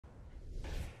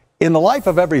In the life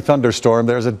of every thunderstorm,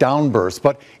 there's a downburst,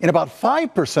 but in about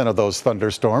 5% of those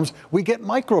thunderstorms, we get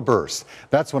microbursts.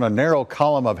 That's when a narrow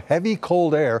column of heavy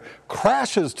cold air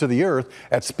crashes to the earth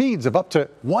at speeds of up to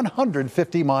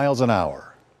 150 miles an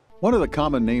hour. One of the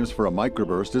common names for a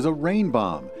microburst is a rain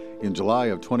bomb. In July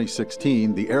of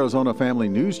 2016, the Arizona Family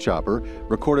News Chopper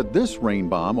recorded this rain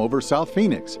bomb over South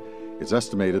Phoenix. It's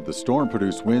estimated the storm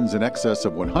produced winds in excess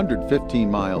of 115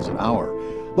 miles an hour.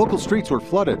 Local streets were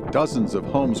flooded, dozens of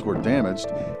homes were damaged,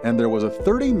 and there was a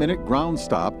 30-minute ground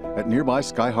stop at nearby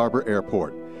Sky Harbor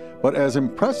Airport. But as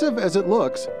impressive as it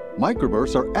looks,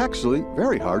 microbursts are actually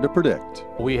very hard to predict.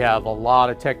 We have a lot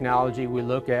of technology we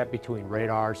look at between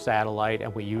radar, satellite,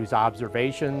 and we use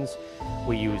observations.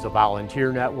 We use a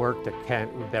volunteer network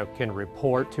that can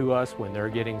report to us when they're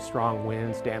getting strong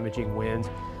winds, damaging winds.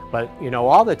 But you know,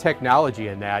 all the technology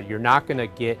in that, you're not going to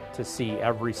get to see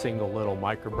every single little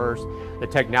microburst. The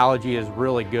technology is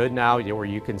really good now where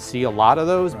you can see a lot of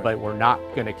those, but we're not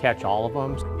going to catch all of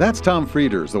them. That's Tom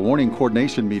Frieders, the warning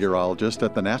coordination meteorologist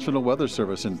at the National Weather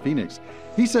Service in Phoenix.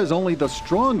 He says only the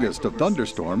strongest of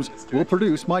thunderstorms will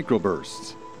produce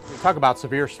microbursts. We talk about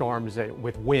severe storms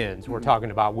with winds. We're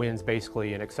talking about winds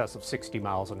basically in excess of 60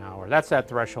 miles an hour. That's that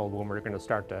threshold when we're going to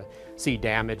start to see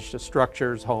damage to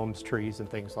structures, homes, trees, and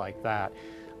things like that.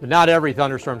 But not every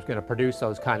thunderstorm is going to produce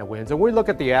those kind of winds. And we look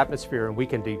at the atmosphere and we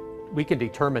can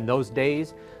determine those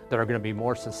days that are going to be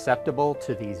more susceptible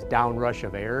to these downrush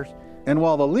of airs. And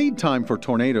while the lead time for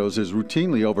tornadoes is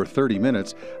routinely over 30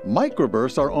 minutes,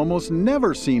 microbursts are almost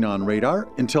never seen on radar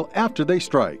until after they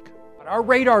strike. Our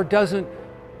radar doesn't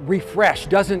refresh,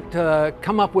 doesn't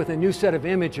come up with a new set of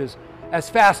images as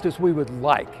fast as we would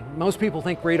like. Most people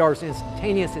think radar is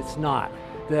instantaneous. It's not.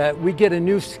 We get a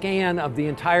new scan of the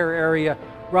entire area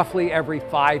roughly every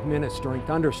 5 minutes during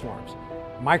thunderstorms.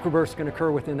 Microbursts can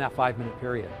occur within that 5-minute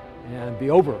period and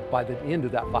be over by the end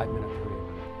of that 5-minute period.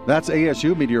 That's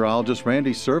ASU meteorologist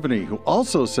Randy Cerveny, who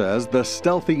also says the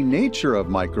stealthy nature of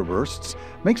microbursts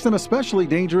makes them especially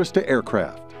dangerous to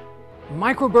aircraft.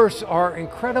 Microbursts are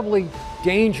incredibly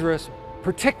dangerous,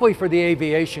 particularly for the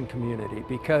aviation community,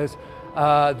 because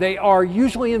they are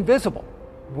usually invisible.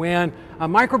 When a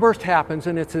microburst happens,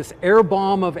 and it's this air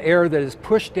bomb of air that is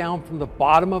pushed down from the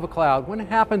bottom of a cloud, when it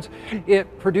happens,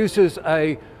 it produces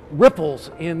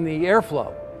ripples in the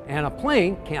airflow, and a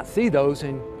plane can't see those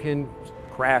and can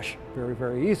crash very,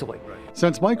 very easily.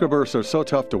 Since microbursts are so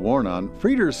tough to warn on,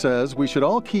 Frieders says we should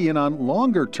all key in on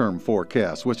longer-term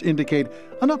forecasts, which indicate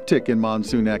an uptick in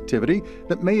monsoon activity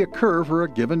that may occur for a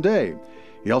given day.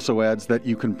 He also adds that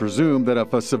you can presume that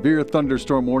if a severe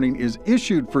thunderstorm warning is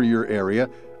issued for your area,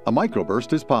 a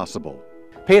microburst is possible.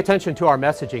 Pay attention to our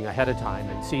messaging ahead of time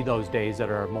and see those days that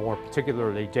are more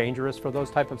particularly dangerous for those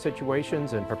type of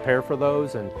situations and prepare for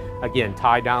those. And again,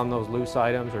 tie down those loose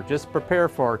items or just prepare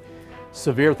for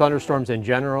severe thunderstorms in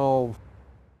general.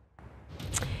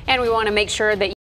 And we want to make sure that